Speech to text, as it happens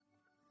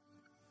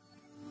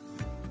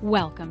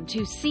Welcome to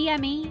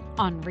CME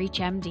on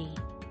ReachMD.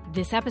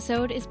 This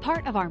episode is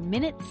part of our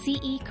Minute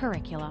CE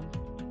curriculum.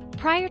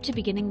 Prior to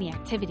beginning the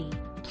activity,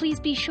 please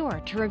be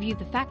sure to review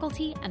the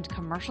faculty and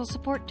commercial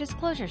support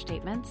disclosure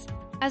statements,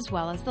 as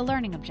well as the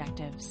learning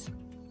objectives.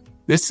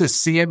 This is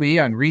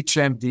CME on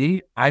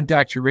ReachMD. I'm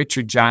Dr.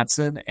 Richard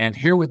Johnson, and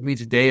here with me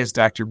today is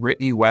Dr.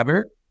 Brittany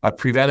Weber, a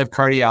preventive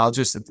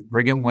cardiologist at the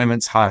Brigham and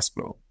Women's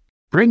Hospital.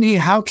 Brittany,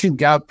 how can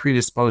gout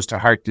predispose to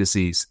heart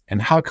disease,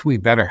 and how can we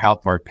better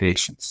help our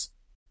patients?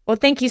 Well,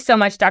 thank you so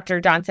much,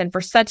 Dr. Johnson, for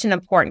such an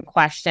important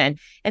question.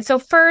 And so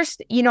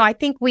first, I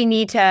think we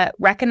need to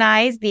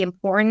recognize the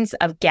importance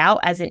of gout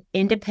as an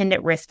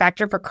independent risk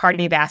factor for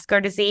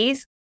cardiovascular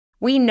disease.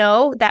 We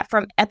know that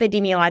from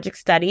epidemiologic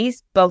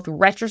studies, both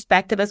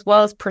retrospective as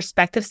well as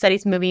prospective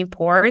studies moving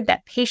forward,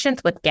 that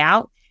patients with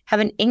gout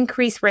have an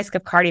increased risk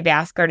of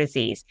cardiovascular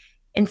disease.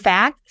 In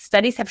fact,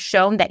 studies have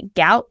shown that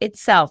gout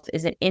itself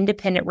is an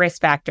independent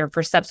risk factor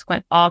for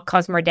subsequent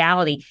all-cause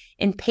mortality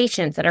in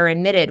patients that are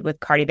admitted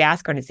with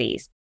cardiovascular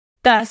disease.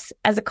 Thus,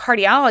 as a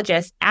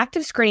cardiologist,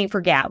 active screening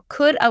for gout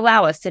could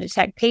allow us to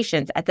detect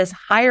patients at this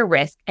higher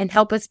risk and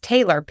help us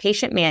tailor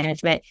patient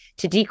management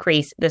to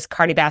decrease this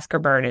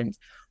cardiovascular burden.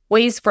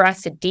 Ways for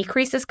us to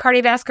decrease this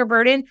cardiovascular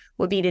burden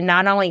would be to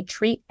not only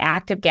treat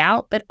active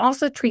gout, but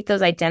also treat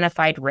those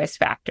identified risk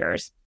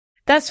factors.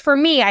 Thus, for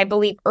me, I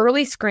believe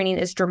early screening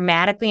is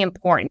dramatically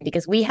important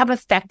because we have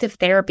effective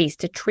therapies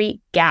to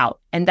treat gout,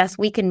 and thus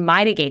we can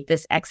mitigate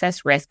this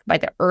excess risk by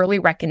the early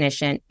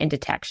recognition and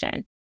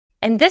detection.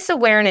 And this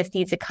awareness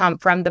needs to come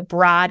from the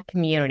broad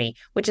community,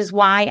 which is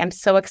why I'm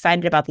so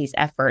excited about these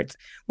efforts.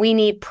 We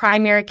need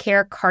primary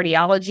care,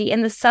 cardiology,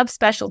 and the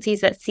subspecialties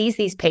that sees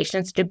these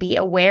patients to be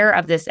aware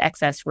of this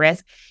excess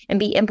risk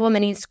and be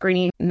implementing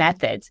screening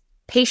methods.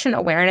 Patient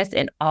awareness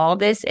in all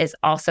this is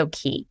also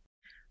key.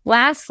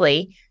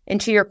 Lastly,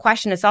 and to your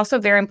question, it's also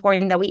very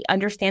important that we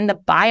understand the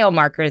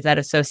biomarkers that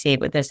associate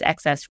with this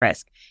excess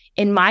risk.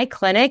 In my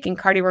clinic in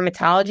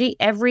cardiorheumatology,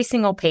 every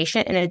single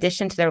patient, in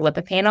addition to their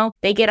lipid panel,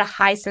 they get a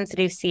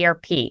high-sensitive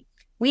CRP.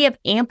 We have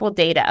ample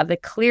data of the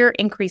clear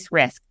increased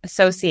risk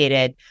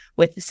associated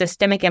with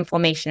systemic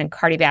inflammation and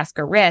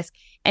cardiovascular risk.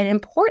 And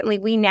importantly,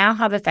 we now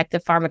have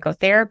effective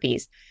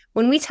pharmacotherapies.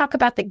 When we talk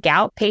about the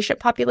gout patient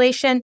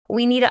population,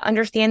 we need to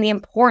understand the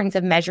importance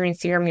of measuring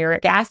serum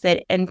uric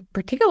acid and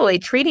particularly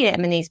treating it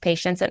in these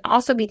patients, and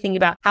also be thinking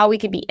about how we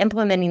could be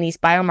implementing these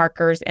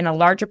biomarkers in a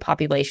larger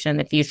population in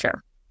the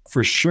future.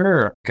 For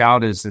sure,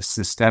 gout is a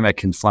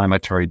systemic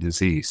inflammatory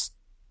disease.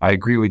 I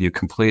agree with you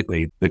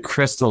completely. The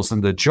crystals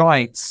in the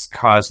joints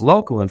cause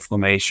local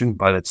inflammation,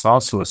 but it's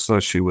also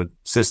associated with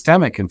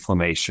systemic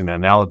inflammation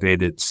and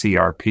elevated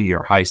CRP,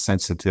 or high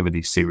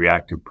sensitivity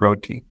C-reactive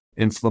protein.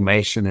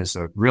 Inflammation is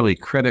a really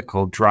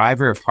critical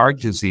driver of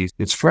heart disease.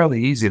 It's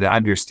fairly easy to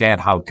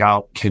understand how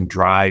gout can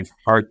drive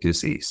heart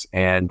disease.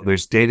 And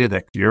there's data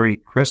that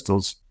uric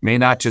crystals may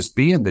not just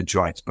be in the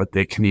joints, but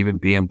they can even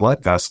be in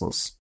blood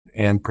vessels,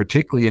 and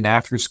particularly in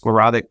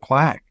atherosclerotic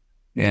plaque.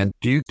 And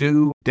do you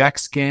do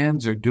DEX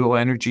scans or dual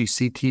energy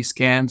CT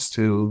scans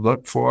to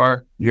look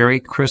for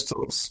uric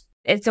crystals?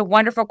 It's a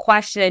wonderful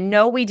question.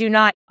 No, we do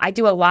not. I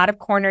do a lot of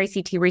coronary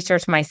CT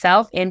research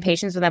myself in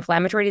patients with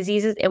inflammatory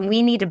diseases, and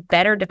we need to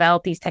better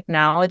develop these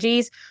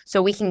technologies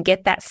so we can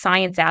get that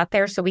science out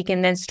there so we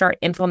can then start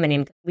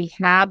implementing. We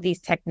have these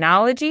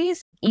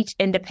technologies, each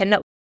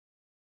independently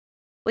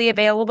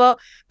available,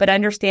 but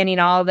understanding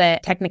all the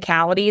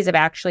technicalities of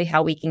actually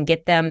how we can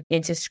get them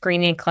into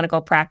screening and clinical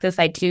practice,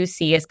 I do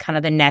see as kind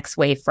of the next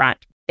wave front.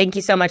 Thank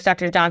you so much,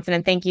 Dr. Johnson,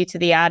 and thank you to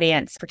the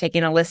audience for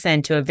taking a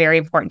listen to a very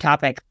important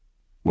topic.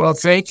 Well,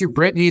 thank you,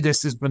 Brittany.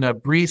 This has been a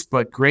brief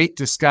but great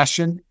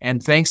discussion,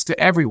 and thanks to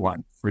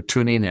everyone for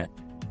tuning in.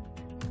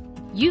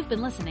 You've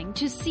been listening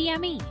to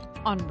CME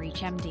on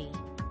ReachMD.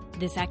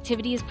 This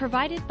activity is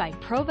provided by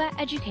Prova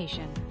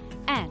Education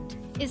and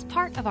is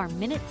part of our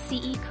Minute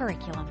CE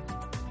curriculum.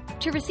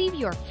 To receive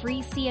your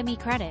free CME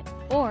credit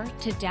or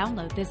to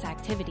download this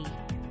activity,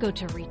 go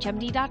to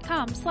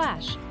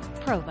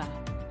reachmd.com/Prova.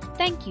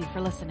 Thank you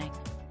for listening.